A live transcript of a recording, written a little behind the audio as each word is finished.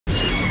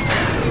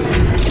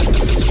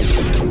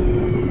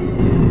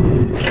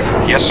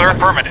Yes, sir.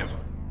 Affirmative.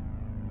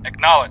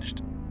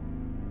 Acknowledged.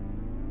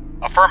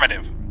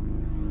 Affirmative.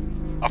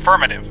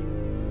 Affirmative.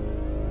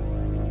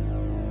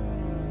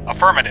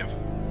 Affirmative.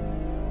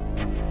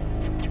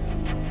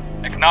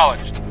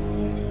 Acknowledged.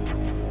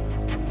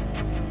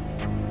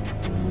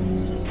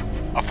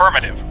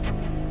 Affirmative.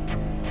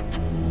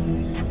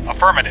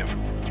 Affirmative.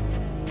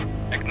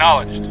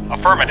 Acknowledged.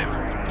 Affirmative.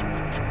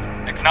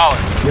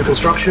 Acknowledged. New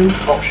construction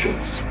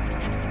options.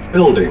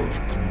 Building.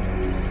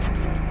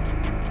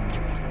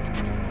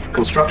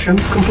 Construction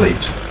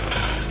complete.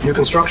 New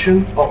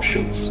construction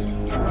options.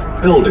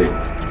 Building.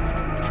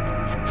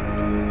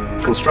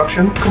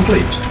 Construction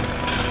complete.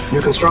 New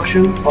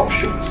construction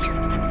options.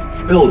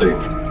 Building.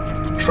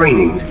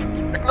 Training.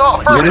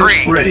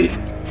 Unit ready.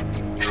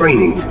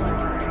 Training.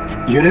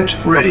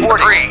 Unit ready.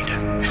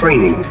 Agreed.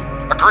 Training.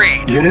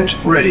 Agreed. Unit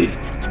ready.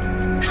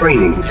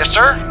 Training. Yes,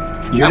 sir.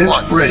 Unit At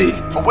once. ready.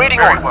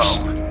 Awaiting orders.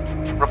 Well.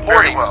 Reporting.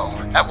 Very well.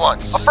 At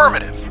once.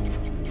 Affirmative.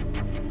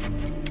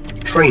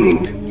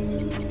 Training.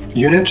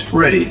 Unit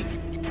ready.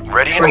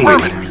 Ready and Training.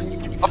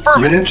 affirmative.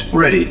 Affirmative. Unit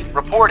ready.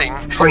 Reporting.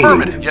 Training.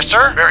 Affirmative. Yes,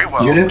 sir. Very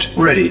well. Unit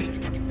ready.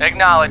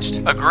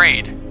 Acknowledged.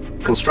 Agreed.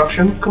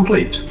 Construction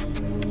complete.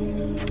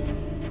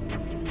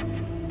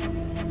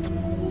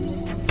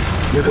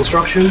 New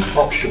construction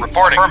options.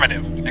 Reporting.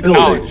 Affirmative.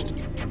 Acknowledged.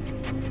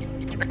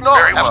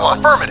 Very well.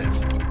 Affirmative.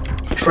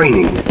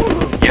 Training.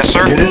 Yes,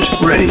 sir. Unit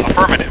ready.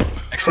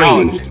 Affirmative.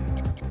 Training.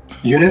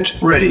 Acknowledged.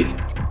 Unit ready.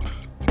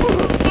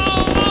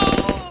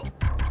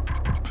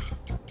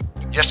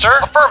 Yes, sir.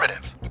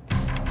 Affirmative.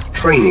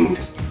 Training.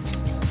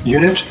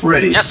 Unit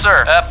ready. Yes,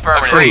 sir.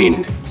 Affirmative.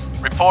 Training.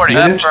 Reporting.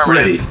 Unit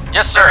ready.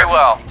 Yes, sir. Very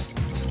well.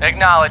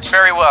 Acknowledged.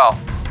 Very well.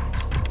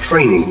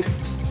 Training.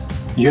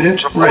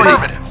 Unit Reporting.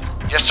 ready.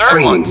 Affirmative. Yes, sir.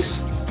 Training.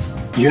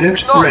 Once.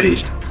 Unit ready.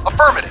 Acknowledged.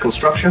 Affirmative.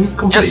 Construction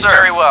complete. Yes, sir.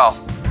 Very well.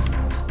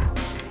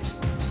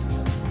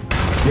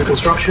 New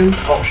construction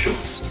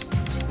options.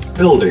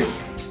 Building.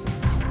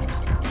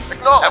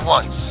 Acknowledged. At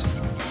once.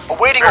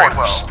 Awaiting orders.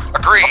 Well.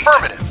 Agreed.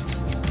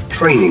 Affirmative.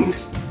 Training.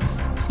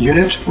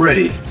 Unit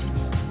ready.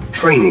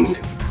 Training.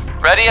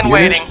 Ready and Unit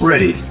waiting.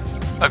 ready.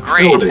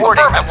 Agreed. Building.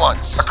 Reporting at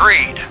once.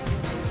 Agreed.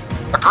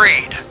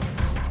 Agreed.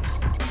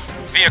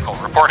 Vehicle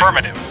report.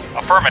 Affirmative.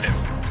 Affirmative.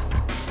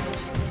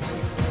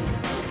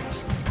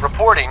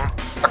 Reporting.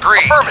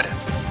 Agreed. Affirmative.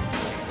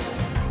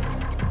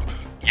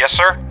 Yes,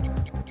 sir.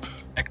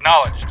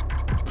 Acknowledged.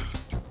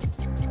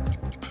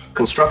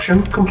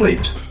 Construction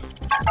complete.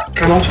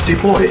 Cannot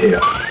deploy here.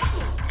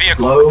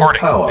 Vehicle Low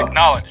reporting. power.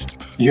 Acknowledged.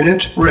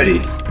 Unit ready.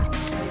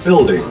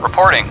 Building.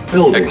 Reporting.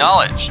 Building.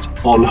 Acknowledged.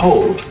 On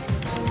hold.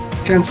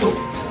 Cancel.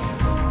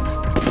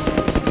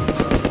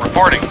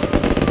 Reporting.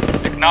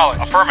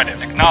 Acknowledged.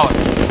 Affirmative. Acknowledged.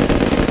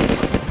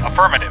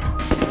 Affirmative.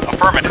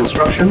 Affirmative.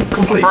 Construction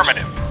complete.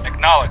 Affirmative.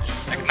 Acknowledged.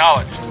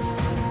 Acknowledged.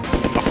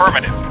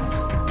 Affirmative.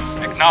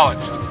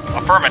 Acknowledged.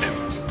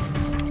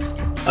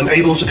 Affirmative.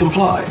 Unable to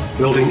comply.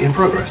 Building in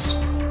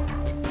progress.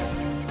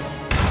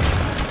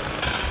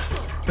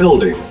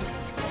 Building.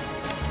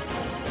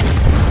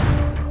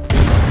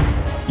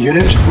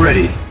 Unit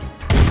ready.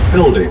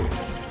 Building.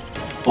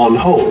 On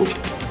hold.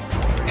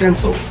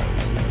 Cancel.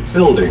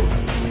 Building.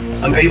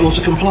 Unable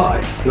to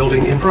comply.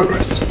 Building in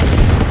progress.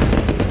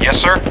 Yes,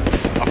 sir.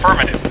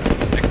 Affirmative.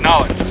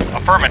 Acknowledged.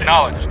 Affirmative.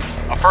 Acknowledged.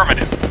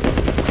 Affirmative.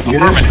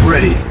 Unit Affirmative.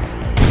 ready.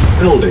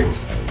 Building.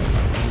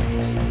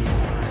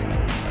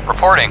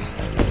 Reporting.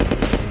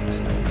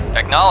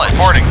 Acknowledged.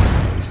 Reporting.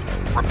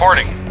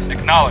 Reporting.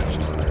 Acknowledged.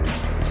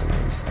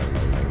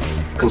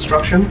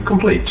 Construction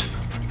complete.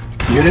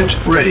 Unit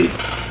ready.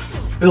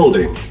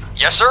 Building.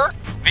 Yes, sir.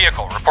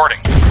 Vehicle reporting.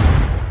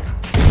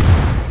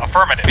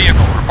 Affirmative.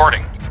 Vehicle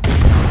reporting.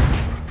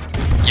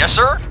 Yes,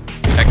 sir.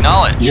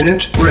 Acknowledged.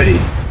 Unit ready.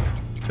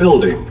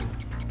 Building.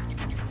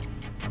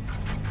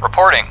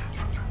 Reporting.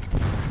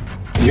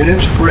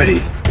 Unit ready.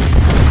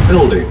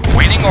 Building.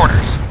 Waiting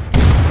orders.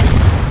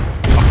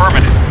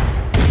 Affirmative.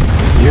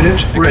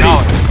 Unit ready.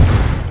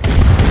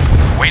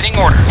 Acknowledged. Waiting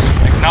orders.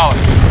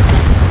 Acknowledged.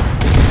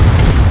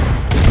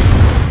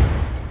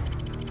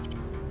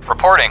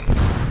 Reporting.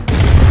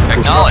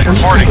 Construction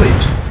Acknowledged. Reporting.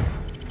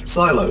 complete.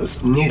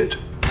 Silos needed.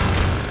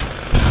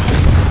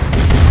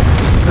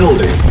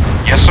 Building.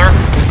 Yes, sir.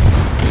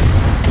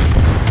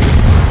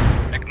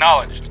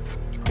 Acknowledged.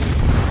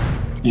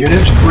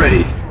 Unit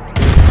ready.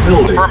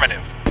 Building.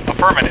 Affirmative.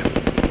 Affirmative.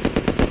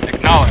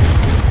 Acknowledged.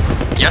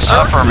 Yes,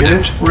 sir. Affirmative.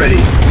 Unit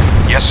ready.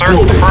 Yes, sir.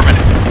 Building.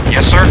 Affirmative.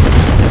 Yes, sir.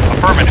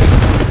 Affirmative.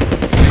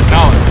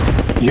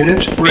 Acknowledged.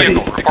 Unit ready.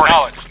 Vehicle report.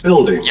 Acknowledged.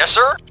 Building. Yes,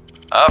 sir.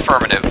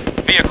 Affirmative.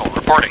 Vehicle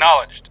report.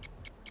 Acknowledged.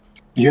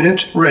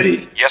 Unit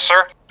ready. Yes,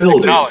 sir.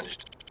 Building.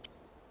 Acknowledged.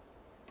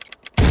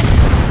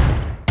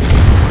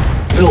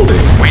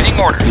 Building. Waiting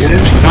orders. Unit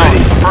Acknowledged.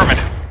 ready.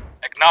 Affirmative.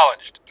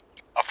 Acknowledged.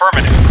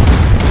 Affirmative.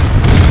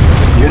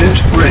 Unit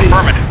ready.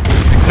 Affirmative.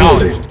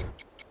 Building. Acknowledged.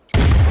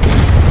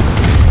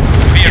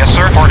 Yes,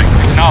 sir. Reporting.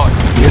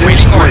 Acknowledged. Unit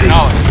Waiting order. ready.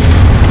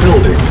 Acknowledged.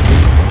 Building.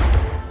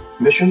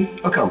 Mission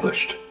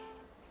accomplished.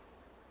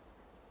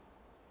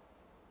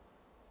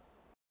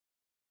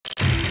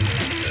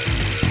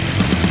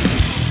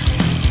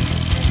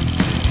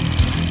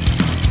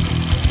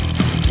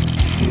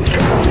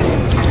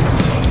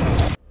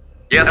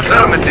 Yes,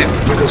 affirmative.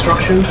 New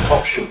construction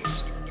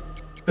options.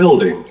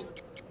 Building.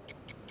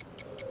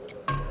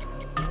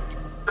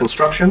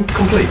 Construction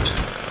complete.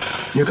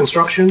 New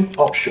construction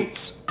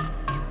options.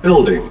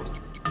 Building.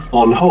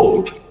 On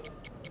hold.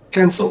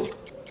 Cancelled.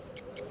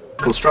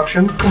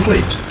 Construction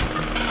complete.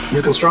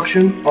 New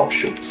construction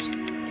options.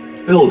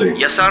 Building.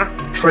 Yes, sir.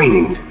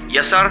 Training.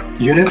 Yes, sir.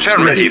 Unit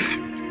Affirmative.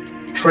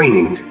 ready.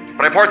 Training.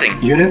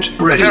 Reporting. Unit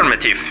ready.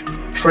 Affirmative.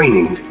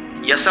 Training.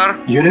 Yes, sir.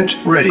 Unit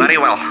ready. Very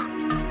well.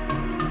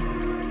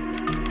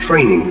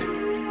 Training.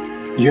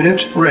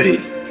 Unit ready.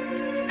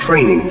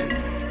 Training.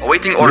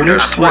 Awaiting orders.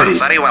 Unit At once. ready.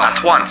 Very well.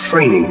 At once.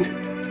 Training.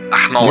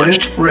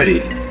 Acknowledged. Unit ready.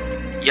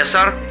 Yes,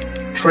 sir.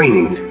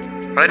 Training.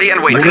 Ready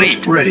and wait. Unit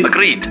Agreed. ready.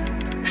 Agreed.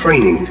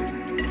 Training.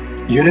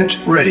 Unit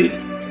ready.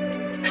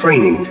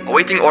 Training.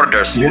 Awaiting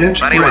orders. Unit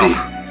Very ready.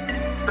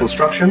 well.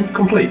 Construction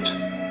complete.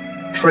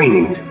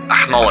 Training.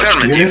 Acknowledged.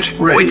 Unit Affirmative.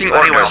 ready. Awaiting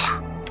Very orders.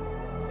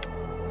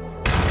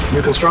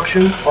 New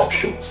construction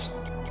options.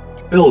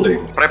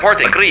 Building.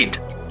 Reporting. Agreed.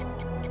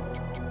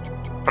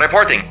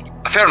 Reporting.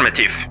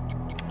 Affirmative.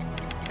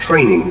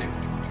 Training.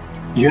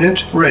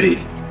 Unit ready.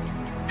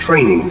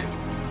 Training.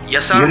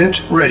 Yes, sir.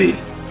 Unit ready.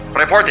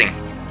 Reporting.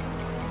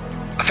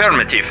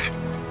 Affirmative.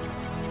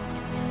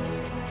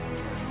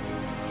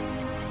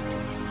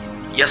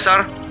 Yes,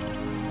 sir.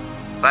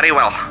 Very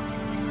well.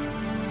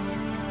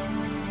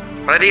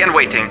 Ready and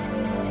waiting.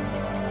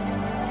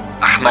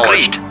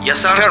 Acknowledged. Yes,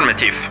 sir.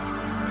 Affirmative.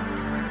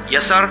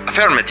 Yes, sir.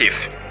 Affirmative.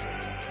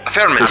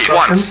 Affirmative.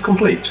 Construction Once.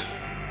 complete.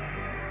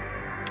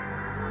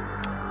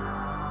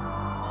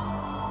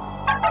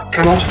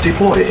 Cannot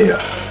deploy here.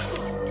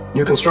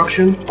 New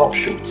construction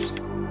options.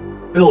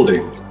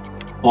 Building.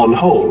 On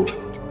hold.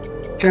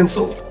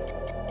 Cancelled.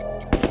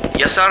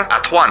 Yes, sir.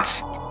 At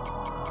once.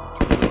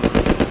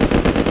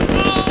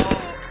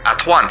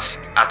 At once.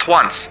 At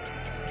once.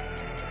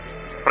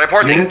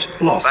 Reporting.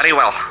 Unit lost. Very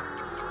well.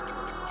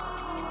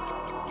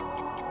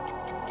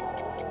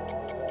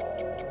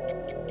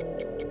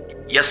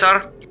 Yes,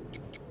 sir.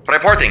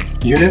 Reporting.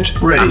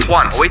 Unit ready. At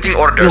once. Awaiting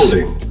orders.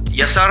 Building.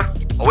 Yes, sir.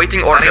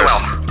 Awaiting orders. Very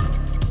well.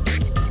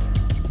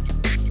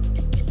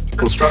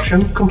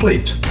 Construction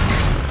complete.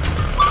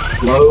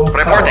 Low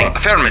Reporting. power.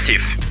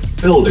 Affirmative.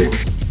 Building.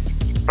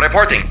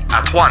 Reporting.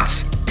 At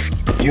once.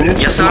 Unit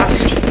Yes, sir.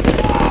 lost.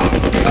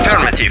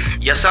 Affirmative.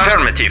 Yes, sir.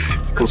 Affirmative.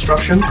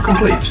 Construction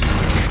complete.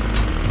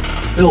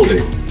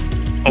 Building.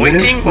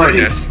 Awaiting Unit ready.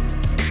 orders.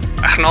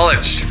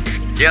 Acknowledged.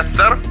 Yes,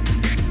 sir.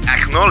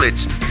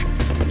 Acknowledged.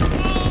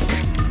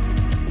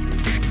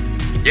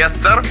 Yes,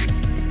 sir.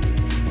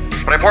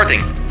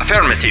 Reporting.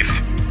 Affirmative.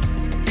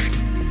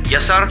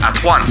 Yes, sir.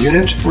 At once.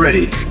 Unit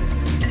ready.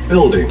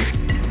 Building.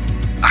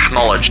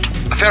 Acknowledged.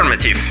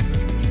 Affirmative.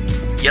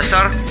 Yes,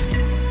 sir.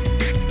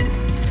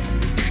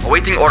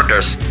 Awaiting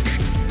orders.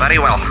 Very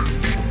well.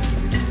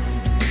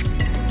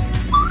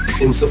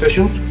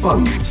 Insufficient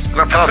funds.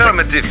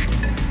 Affirmative.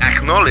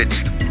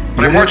 Acknowledged.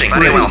 Unit Reporting.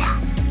 Very ready. well.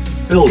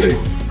 Building.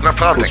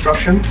 Reporting.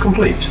 Construction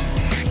complete.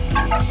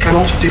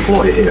 Cannot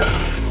deploy here.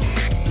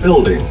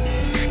 Building.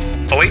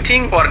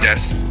 Awaiting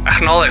orders.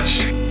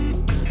 Acknowledged.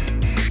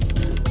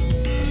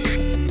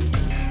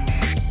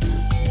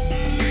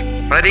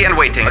 Ready and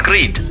waiting.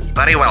 Agreed.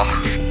 Very well.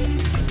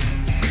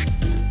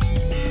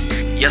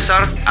 Yes,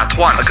 sir. At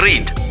once.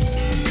 Agreed.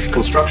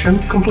 Construction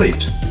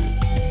complete.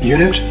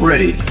 Unit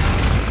ready.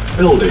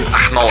 Building.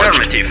 Acknowledged.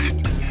 Affirmative.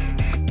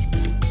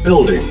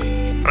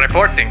 Building.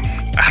 Reporting.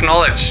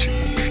 Acknowledged.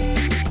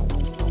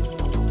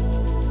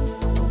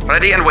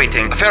 Ready and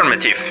waiting.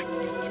 Affirmative.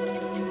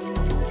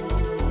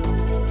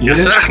 Unit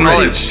Yes, sir. ready.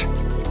 Acknowledged.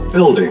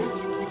 Building.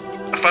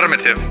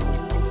 Affirmative.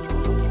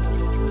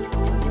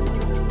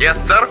 Yes,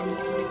 sir.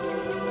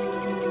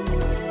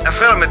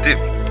 Affirmative.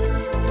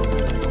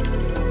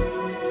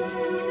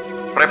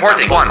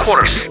 Reporting. Of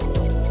course.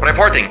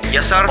 Reporting.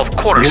 Yes, sir. Of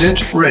course.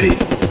 Unit ready.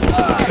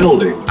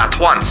 Building. At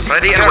once.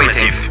 Ready and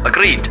waiting.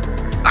 Agreed.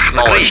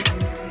 Acknowledged.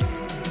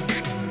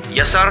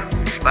 Yes, sir.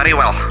 Very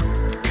well.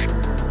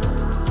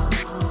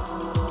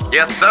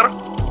 Yes, sir.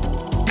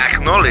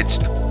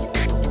 Acknowledged.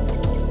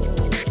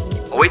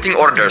 Awaiting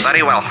orders.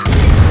 Very well.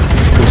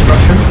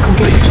 Construction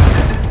complete.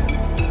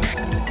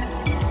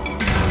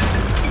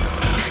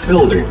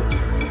 Building.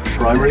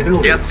 Primary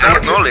building. Yes, sir.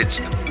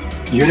 Acknowledged.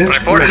 Unit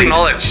Report ready.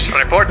 acknowledged.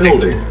 Reporting.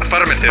 Building.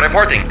 Affirmative.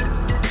 Reporting.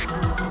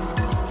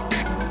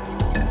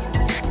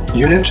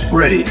 Unit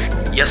ready.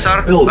 Yes,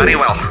 sir. Building. Very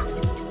well.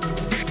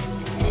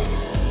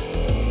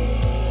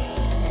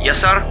 Yes,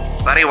 sir.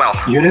 Very well.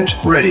 Unit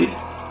ready.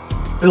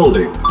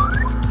 Building.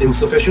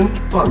 Insufficient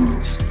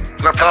funds.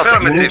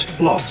 Unit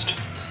lost.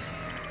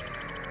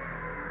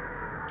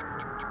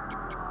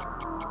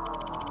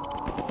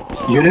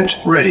 Unit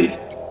ready.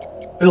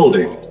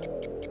 Building.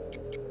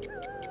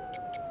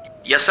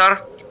 Yes, sir.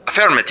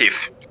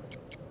 Affirmative.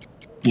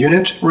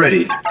 Unit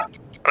ready.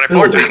 Report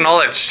Building.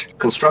 acknowledged.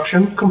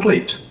 Construction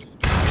complete.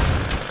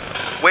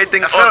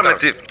 Waiting.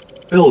 Affirmative.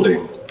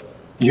 Building.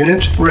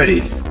 Unit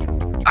ready.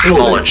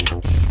 Acknowledged.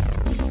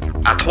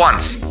 At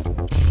once.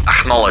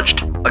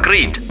 Acknowledged.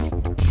 Agreed.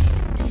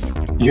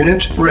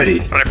 Unit ready.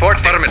 Report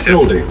affirmative.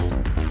 Building.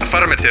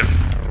 Affirmative.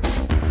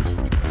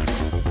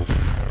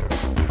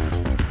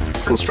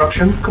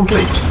 Construction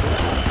complete.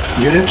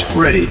 Unit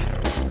ready.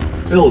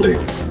 Building.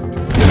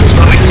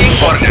 Awaiting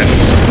orders.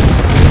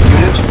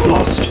 Unit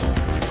lost.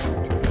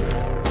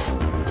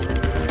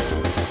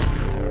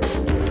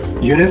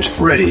 Unit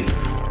ready.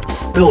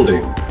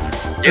 Building.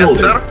 Yes,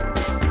 Building.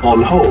 sir.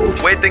 On hold.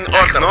 Waiting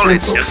order.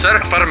 Cancel. Yes, sir.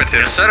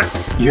 Affirmative. Yes, sir.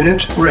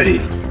 Unit ready.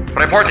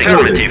 Reporting.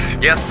 Building.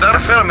 Affirmative. Yes, sir.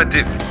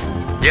 Affirmative.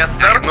 Yes,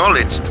 sir.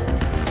 Acknowledged.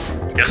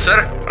 Yes,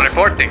 sir.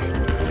 Reporting.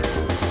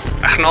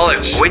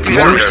 Acknowledged. Waiting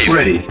Unit orders.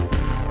 ready.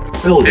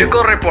 Building.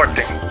 Vehicle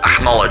reporting.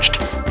 Acknowledged.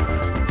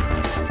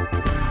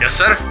 Yes,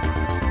 sir.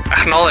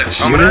 Acknowledged.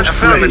 Unit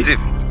Affirmative.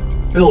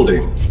 ready.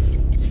 Building.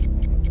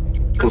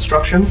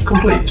 Construction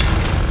complete.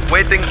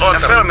 Waiting order.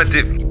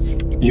 Affirmative.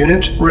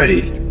 Unit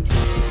ready.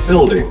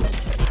 Building.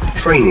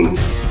 Training.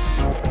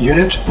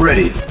 Unit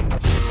ready.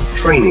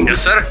 Training.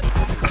 Yes, sir.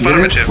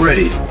 Unit Affirmative.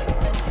 ready.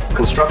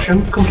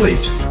 Construction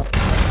complete.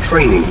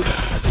 Training.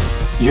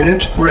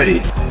 Unit ready.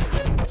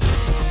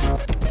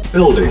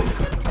 Building.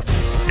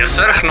 Yes,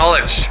 sir.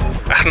 Acknowledged.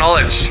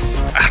 Acknowledged.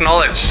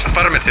 Acknowledged.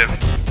 Affirmative.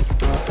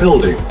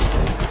 Building.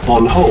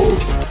 On hold.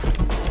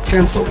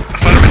 Cancel.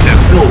 Affirmative.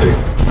 Building.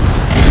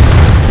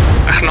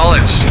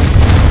 Acknowledged.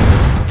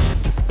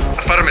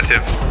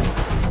 Affirmative.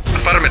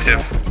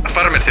 Affirmative.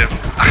 Affirmative.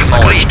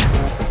 Acknowledged.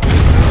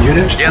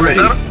 Unit Yes, ready.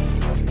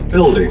 sir.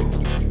 Building.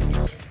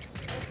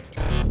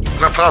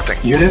 Reporting.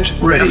 Unit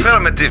ready.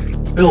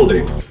 Affirmative.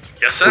 Building.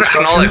 Yes, sir.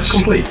 Construction Acknowledged.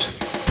 complete.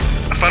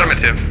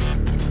 Affirmative.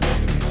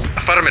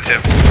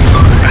 Affirmative.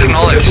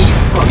 Acknowledged. Insufficient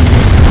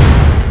funds.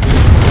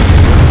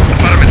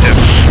 Affirmative.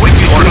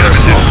 Waiting orders.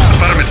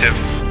 Affirmative.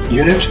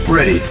 Unit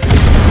ready.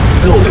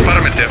 Building.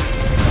 Affirmative.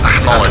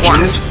 Acknowledged.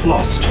 Unit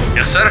lost.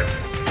 Yes, sir.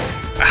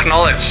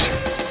 Acknowledged.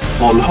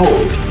 On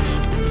hold.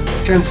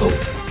 Cancel.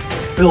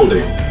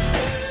 Building.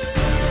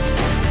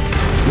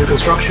 New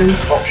construction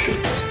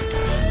options.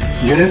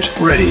 Unit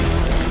ready.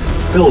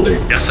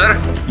 Building. Yes, sir.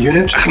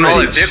 Unit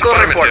Acknowledged. ready. Vehicle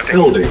reporting.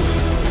 Building.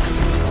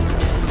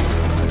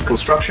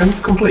 Construction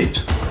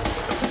complete.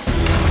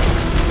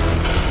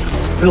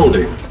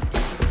 Building.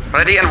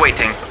 Ready and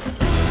waiting.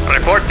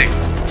 Reporting.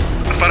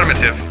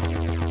 Affirmative.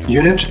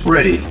 Unit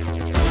ready.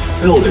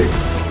 Building.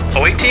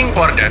 Awaiting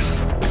orders.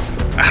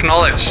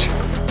 Acknowledged.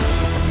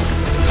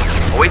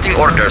 Awaiting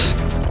orders.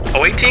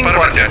 Awaiting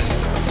orders.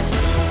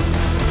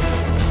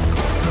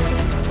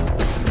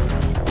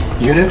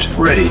 Unit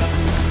ready.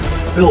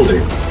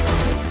 Building.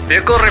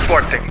 Vehicle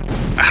reporting.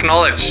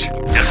 Acknowledged.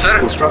 Yes, sir.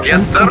 Construction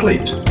Yes, sir.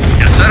 complete.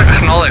 Yes, sir.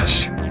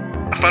 Acknowledged.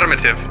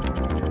 Affirmative.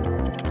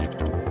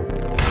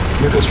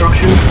 New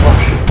construction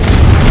options.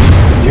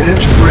 Unit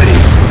ready.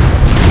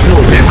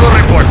 Building. Vehicle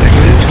reporting.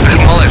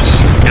 Acknowledged.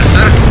 Yes,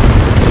 sir.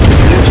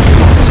 Unit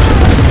lost.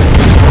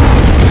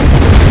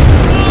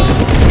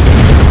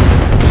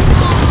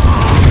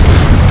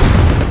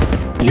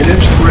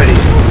 Unit ready.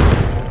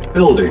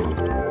 Building.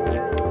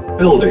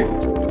 Building.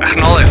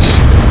 Acknowledged.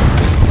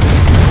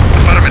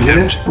 Affirmative.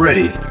 Unit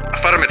ready.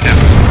 Affirmative.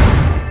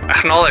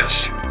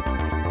 Acknowledged.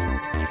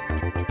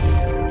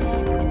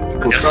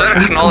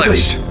 Construction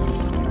acknowledged.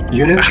 complete.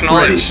 Unit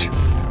Acknowledged.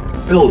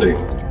 ready. Building.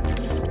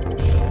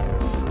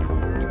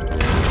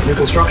 New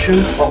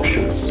construction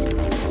options.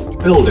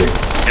 Building.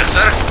 Yes,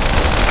 sir.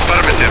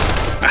 Affirmative.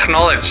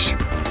 Acknowledged.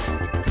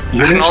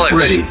 Unit Acknowledged.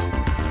 ready.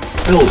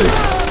 Building.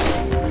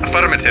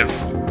 Affirmative.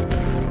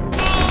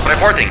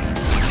 Reporting.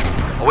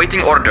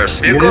 Awaiting orders.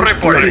 Vehicle Unit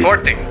report. ready.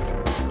 Reporting.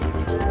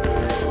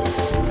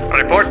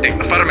 Reporting.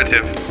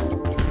 Affirmative.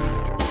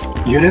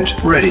 Unit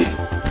ready.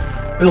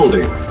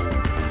 Building.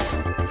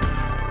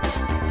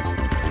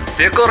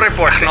 Vehicle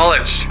report.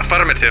 Acknowledged.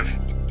 Affirmative.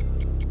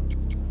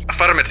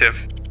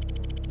 Affirmative.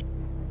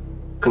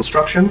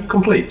 Construction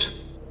complete.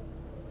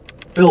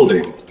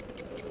 Building.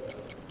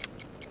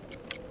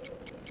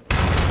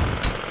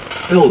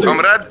 Building.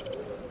 Comrade.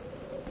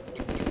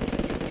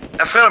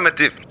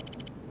 Affirmative.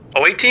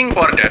 Awaiting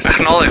orders.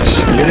 Acknowledged.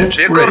 Unit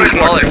Vehicle ready.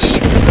 acknowledged.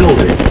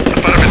 Building.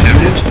 Affirmative.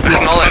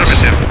 Unit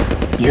lost.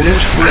 Acknowledged.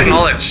 Unit ready.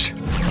 Acknowledged.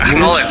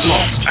 Acknowledged.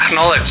 lost.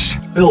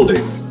 Acknowledged.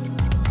 Building.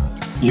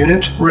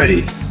 Unit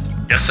ready.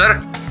 Yes,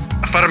 sir.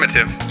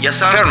 Affirmative. Yes,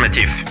 sir.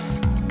 Affirmative.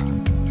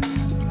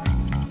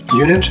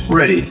 Unit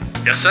ready.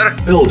 Yes, sir.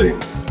 Building.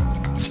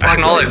 Spy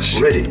Acknowledged.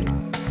 plane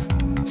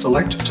ready.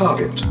 Select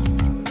target.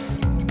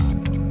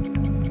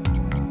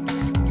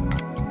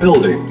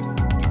 Building.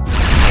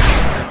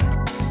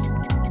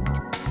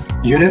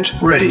 Unit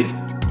ready.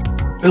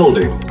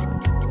 Building.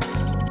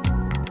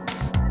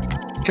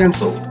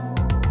 Cancel.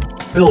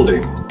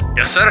 Building.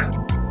 Yes, sir.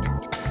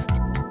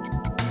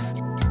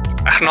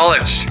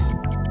 Acknowledged.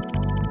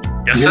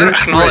 Yes, sir. Unit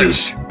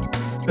Acknowledged.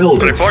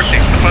 Building. Reporting.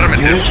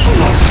 Affirmative. Unit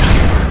lost.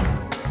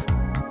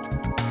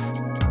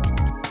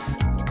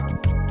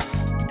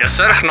 Yes,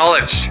 sir.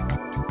 Acknowledged.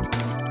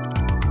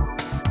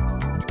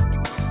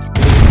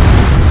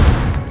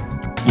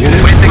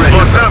 Unit Waiting for ready.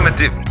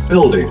 affirmative.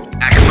 Building.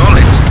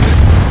 Acknowledged.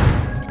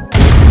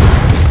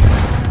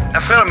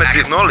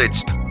 Affirmative.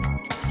 Acknowledged.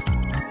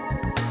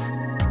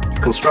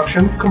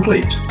 Construction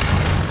complete.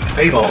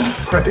 A-bomb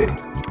prepping.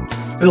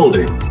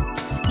 Building.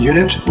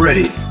 Unit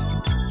ready.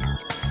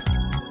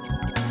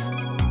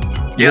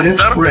 Yes, Unit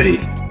sir. ready.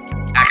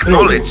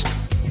 Acknowledged.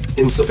 Building.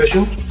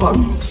 Insufficient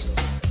funds.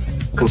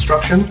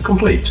 Construction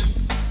complete.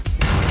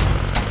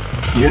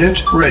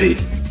 Unit ready.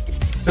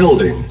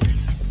 Building.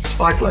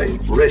 Spy plane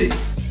ready.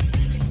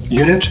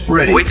 Unit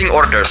ready. Waiting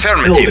orders.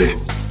 Affirmative.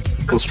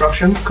 Building.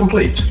 Construction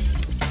complete.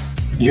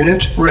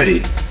 Unit ready.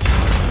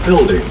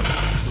 Building.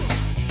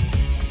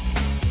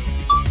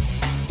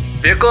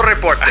 Vehicle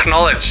report.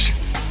 Acknowledged.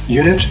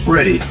 Unit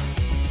ready.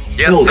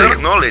 Yes, Building. sir.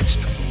 Acknowledged.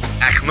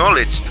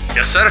 Acknowledged.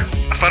 Yes, sir.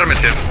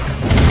 Affirmative.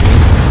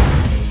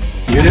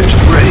 Unit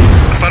ready.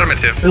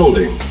 Affirmative.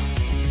 Building.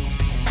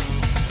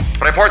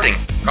 Reporting.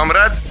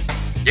 Comrade?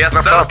 Yes,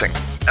 Reporting.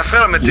 sir.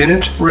 Affirmative.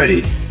 Unit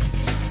ready.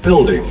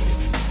 Building.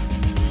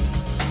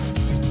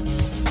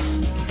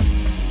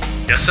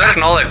 Yes, sir.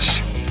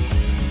 Acknowledged.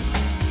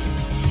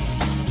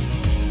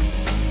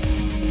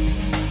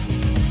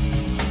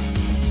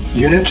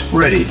 Unit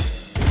ready.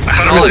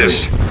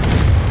 Acknowledged.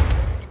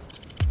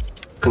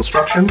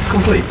 Construction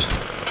complete.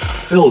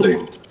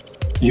 Building.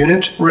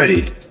 Unit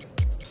ready.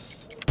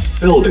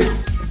 Building.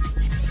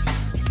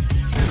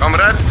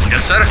 Comrade?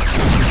 Yes, sir.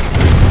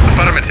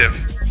 Affirmative.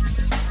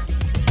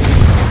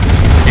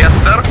 Yes,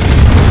 sir.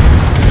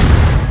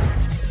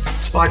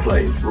 Spy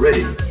plane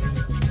ready.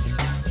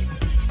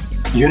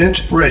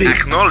 Unit ready.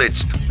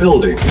 Acknowledged.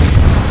 Building.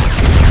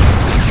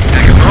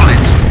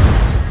 Acknowledged.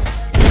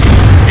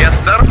 Yes,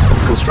 sir.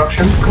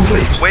 Construction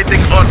complete.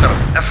 Waiting order.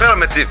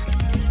 Affirmative.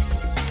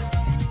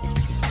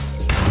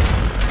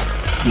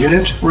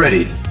 Unit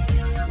ready.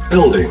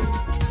 Building.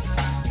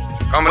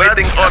 Comrade?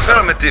 Waiting order.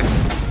 Affirmative.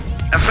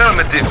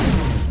 Affirmative.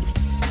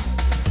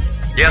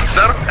 Yes,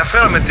 sir.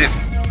 Affirmative.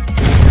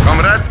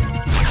 Comrade?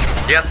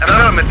 Yes, sir.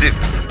 Affirmative.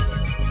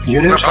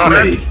 Unit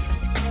Comrade? ready.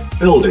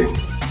 Building.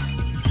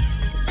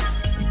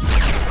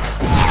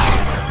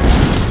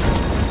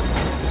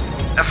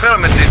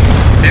 Affirmative.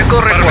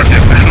 Vehicle report.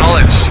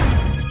 Acknowledged.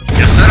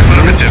 Yes, sir.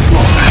 Affirmative.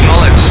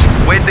 Acknowledged.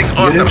 Waiting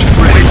order. Unit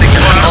ready. Waiting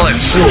order.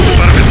 Acknowledged. Building.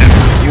 Affirmative.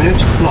 Unit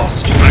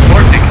lost.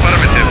 Reporting.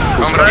 Affirmative.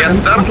 Construction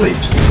Yes, sir.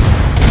 complete.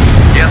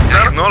 Yes,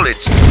 sir.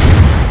 Acknowledged.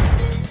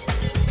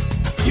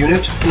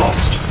 Unit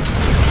lost.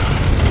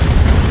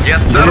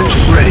 Yes, sir. Unit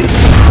ready.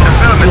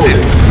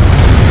 Affirmative. Building.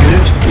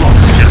 Unit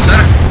lost. Yes, sir.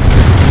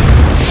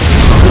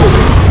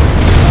 Building.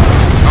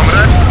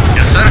 Comrade?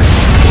 Yes, sir.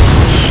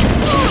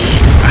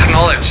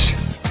 Acknowledged.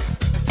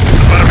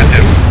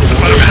 Affirmative.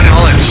 Affirmative.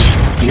 Acknowledged.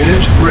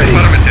 Unit ready.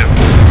 Affirmative.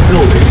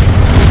 Building.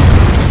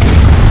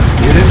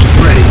 Unit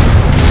ready.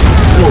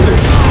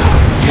 Building.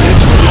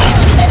 Unit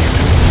lost.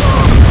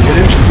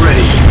 Unit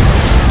ready.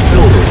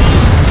 Building.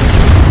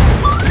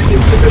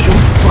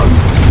 Insufficient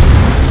funds.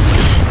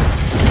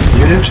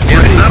 Unit Yes,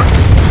 ready. sir.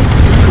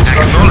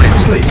 Construction Acknowledged.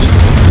 complete.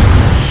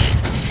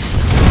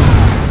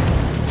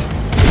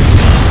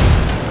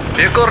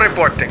 Vehicle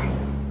reporting.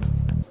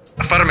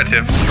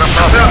 Affirmative.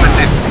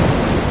 Affirmative.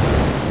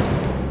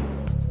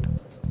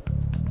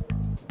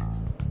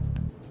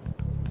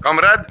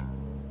 Comrade?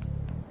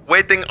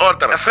 Waiting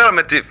order.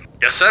 Affirmative.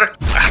 Yes, sir.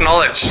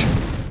 Acknowledged.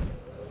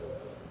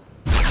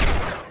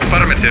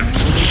 Affirmative.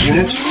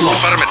 Unit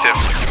lost. Affirmative.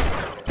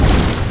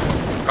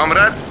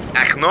 Comrade?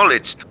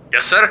 Acknowledged.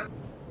 Yes, sir.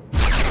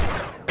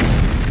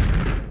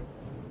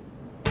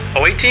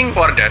 Awaiting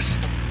orders.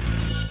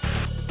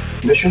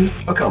 Mission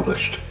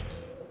accomplished.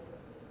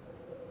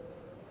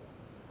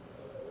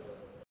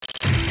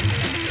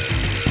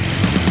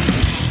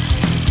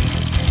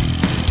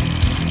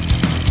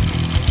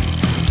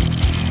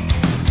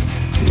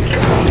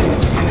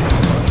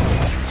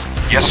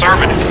 Yes, sir.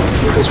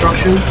 New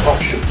construction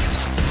options.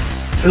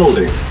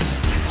 Building.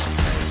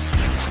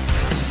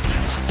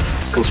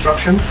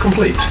 Construction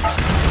complete.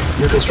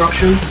 New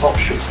construction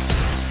options.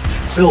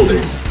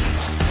 Building.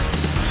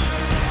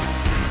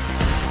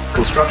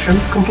 Construction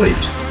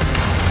complete.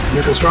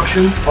 New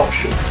construction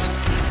options.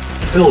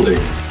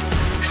 Building.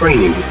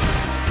 Training.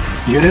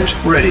 Unit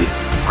ready.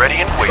 Ready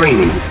and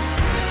waiting. Training.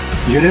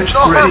 Unit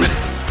No, ready.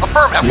 affirmative.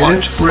 Affirm at Unit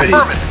once. ready.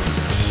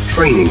 Affirmative.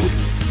 Training.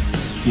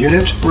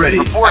 Unit ready.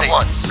 Report at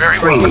once. Very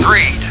Training. well.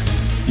 Agreed.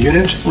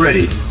 Unit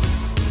ready.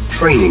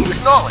 Training.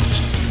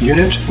 Acknowledged.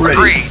 Unit ready.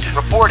 Agreed.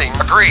 Reporting.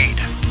 Agreed.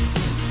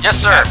 Yes,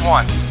 sir. At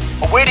once.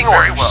 Awaiting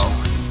orders. Very well.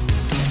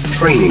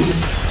 Training.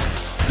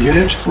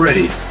 Unit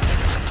ready.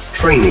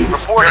 Training.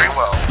 Reporting. Very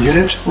well.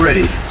 Unit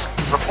ready.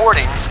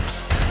 Reporting.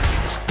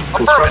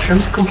 Construction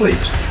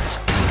complete.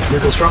 New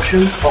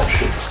construction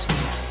options.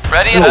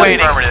 Ready and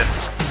waiting. waiting.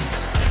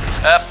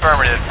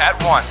 Affirmative.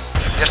 At once.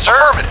 Yes, sir.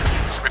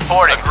 Affirmative.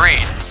 Reporting.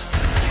 Agreed.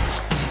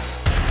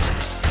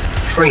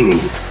 Training.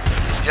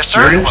 Yes,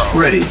 sir. Unit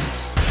ready.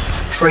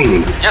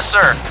 Training. Yes,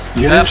 sir.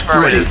 Unit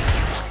Affirmative.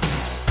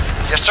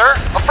 ready. Yes, sir.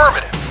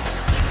 Affirmative.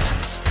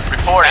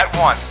 Reporting. At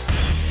once.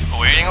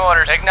 Awaiting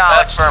orders.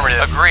 Acknowledged. Affirmative.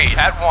 Agreed.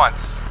 At once.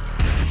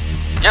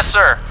 Yes,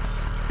 sir.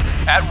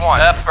 At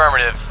once.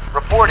 Affirmative.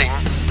 Reporting.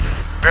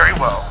 Very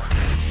well.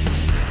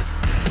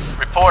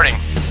 Reporting.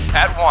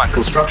 At once.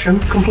 Construction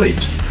complete.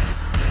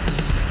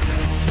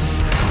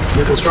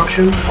 New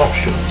construction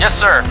options. Yes,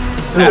 sir.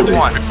 Building. At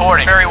 1.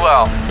 Reporting. Very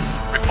well.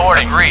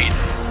 Reporting. Agreed.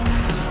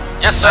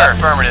 Yes, sir.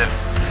 Affirmative.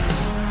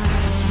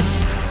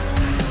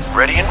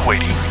 Ready and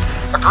waiting.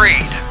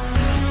 Agreed.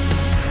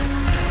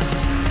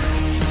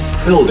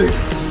 Building.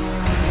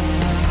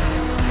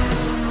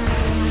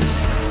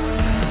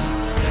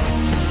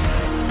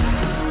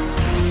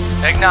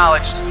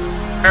 Acknowledged.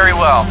 Very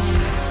well.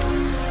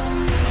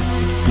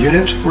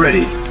 Unit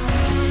ready.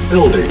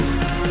 Building.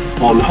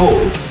 On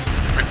hold.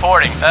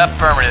 Reporting.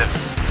 Affirmative.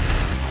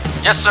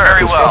 Yes, sir.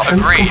 Very well. Construction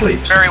Agreed.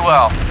 complete. Very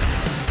well.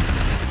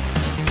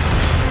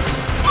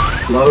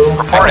 Low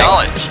power.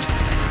 Acknowledged.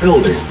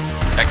 Building.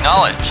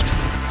 Acknowledged.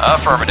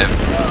 Affirmative.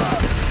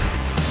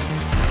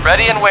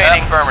 Ready and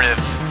waiting. Affirmative.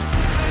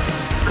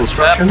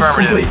 Construction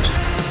Affirmative.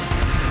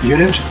 complete.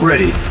 Unit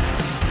ready.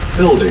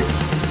 Building.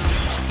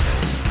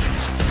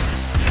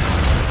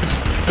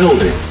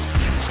 Building.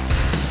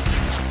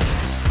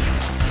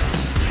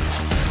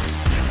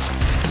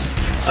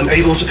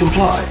 Unable to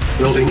comply.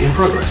 Building in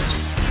progress.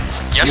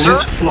 Yes,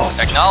 Unit sir.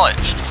 lost.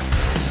 Acknowledged.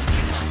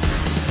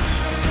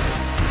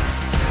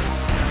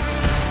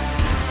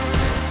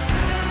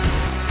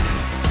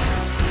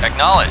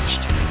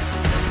 Acknowledged.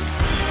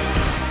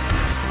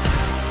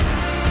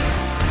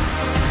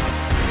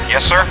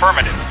 Yes, sir.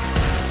 Affirmative.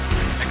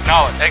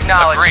 Acknowledged.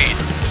 Acknowledged.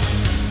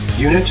 Agreed.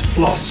 Unit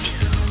lost.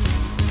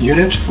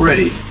 Unit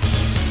ready.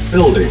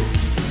 Building.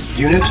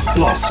 Unit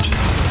lost.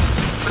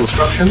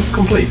 Construction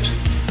complete.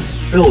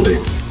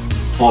 Building.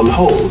 On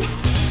hold.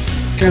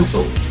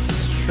 Cancel.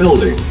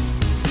 Building.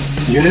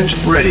 Unit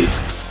ready.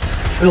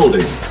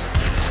 Building.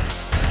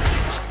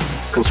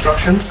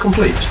 Construction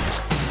complete.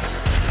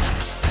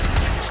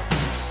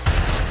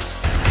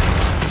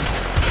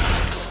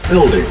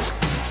 Building.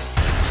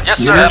 Yes,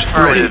 sir. Unit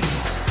ready.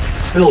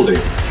 Affirmative.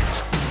 Building.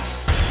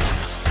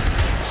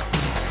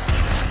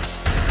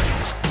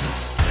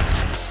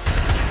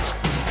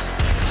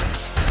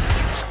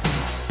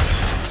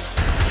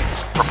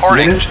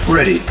 Reporting. Unit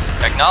ready.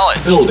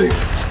 Acknowledged. Building.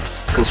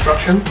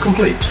 Construction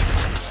complete.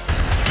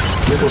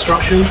 New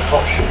construction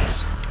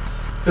options.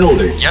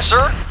 Building. Yes,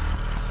 sir.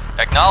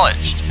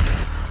 Acknowledged.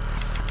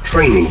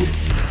 Training.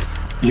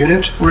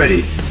 Unit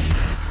ready.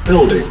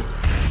 Building.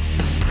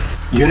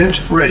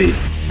 Unit ready.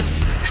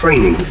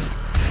 Training.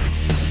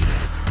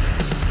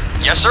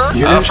 Yes, sir.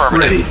 Unit Affirmative.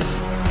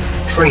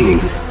 ready. Training.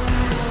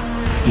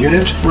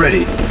 Unit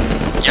ready.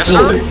 Yes, sir.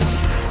 Building.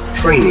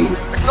 Training.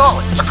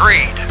 Acknowledged.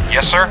 Agreed.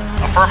 Yes, sir.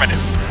 Affirmative.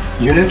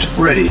 Unit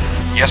ready.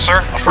 Yes,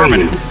 sir.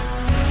 Training.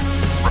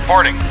 Affirmative.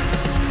 Reporting.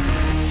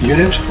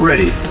 Unit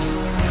ready.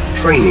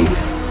 Training.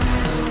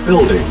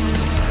 Building.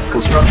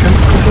 Construction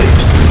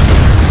complete.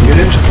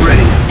 Unit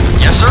ready.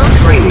 Yes, sir.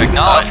 Training.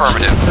 Acknowledged.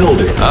 Affirmative.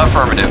 Building.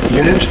 Affirmative.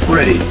 Unit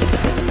ready.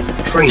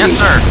 Training. Yes,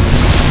 sir.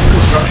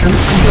 Construction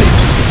complete.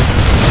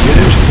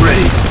 Unit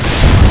ready.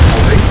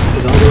 Our base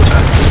is under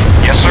attack.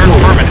 Yes, sir.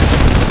 Building. Affirmative.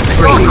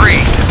 Training.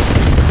 Agreed.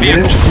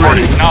 Unit Vehicle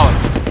ready. reporting.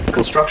 Acknowledged.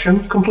 Construction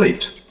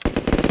complete.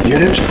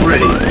 Unit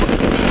ready.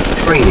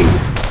 Training.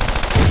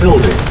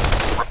 Building.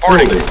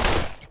 Reporting. Building.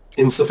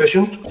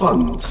 Insufficient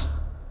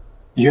funds.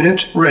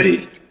 Unit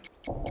ready.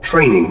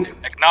 Training.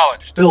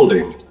 Acknowledged.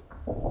 Building.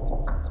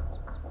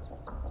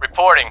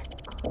 Reporting.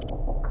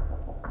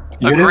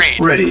 Unit Agreed.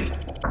 ready.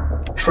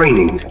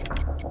 Training.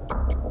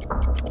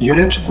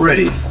 Unit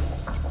ready.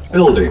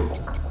 Building.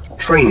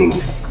 Training.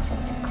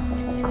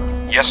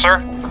 Yes, sir.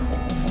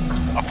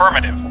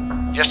 Affirmative.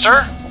 Yes,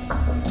 sir.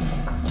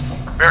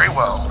 Very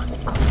well.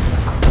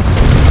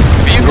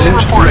 Vehicle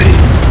Unit reporting.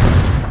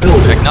 ready.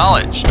 Building.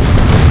 Acknowledged.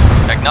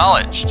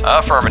 Acknowledged.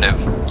 Affirmative.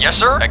 Yes,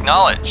 sir.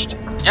 Acknowledged.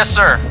 Yes,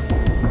 sir.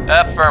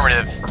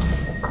 Affirmative.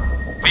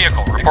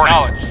 Vehicle reporting.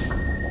 Acknowledged.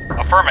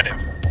 Affirmative.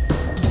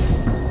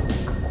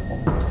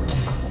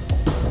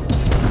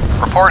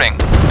 Reporting.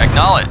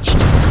 Acknowledged.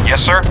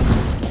 Yes, sir.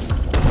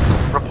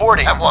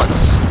 Reporting. At once.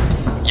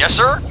 Yes,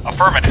 sir.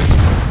 Affirmative.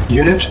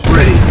 Unit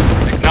ready.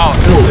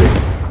 Acknowledged. Building.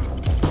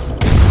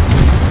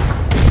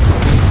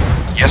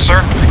 Yes,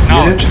 sir.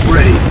 Unit Acknowledged.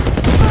 ready.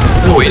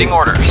 Building. Awaiting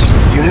orders.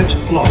 Unit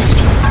lost.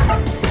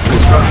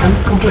 Construction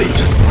complete.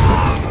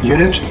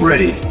 Unit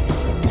ready.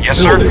 Yes,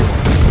 sir. Building.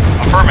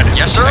 Affirmative.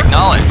 Yes, sir.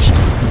 Acknowledged.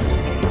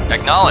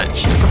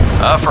 Acknowledged.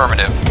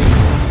 Affirmative.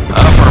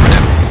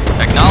 Affirmative.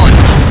 Acknowledged.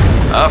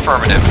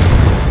 Affirmative.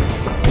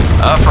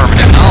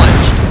 Affirmative.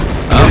 Acknowledged.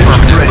 Unit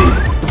Affirmative. ready.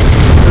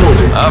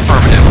 Building.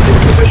 Affirmative.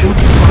 Insufficient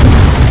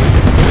funds.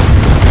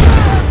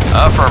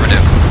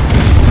 Affirmative.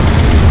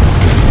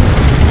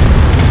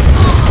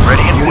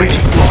 Ready and Unit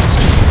waiting. lost.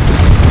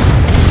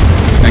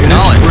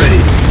 Acknowledged. Unit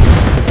ready.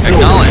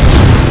 Acknowledged.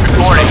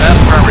 Reporting. Construction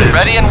Affirmative. complete.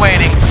 Ready and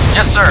waiting.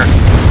 Yes, sir.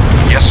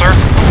 Yes, sir.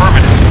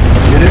 Affirmative.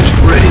 Unit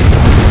ready.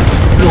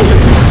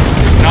 Building.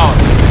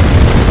 Acknowledged.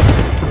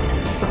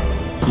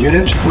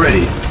 Unit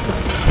ready.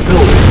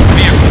 Building.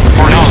 Vehicle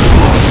reporting. Unit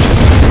lost.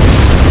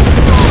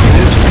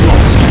 Unit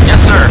lost. Yes,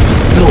 sir.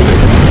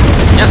 Building.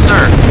 Yes,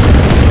 sir.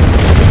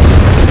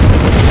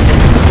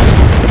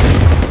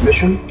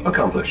 Mission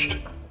accomplished.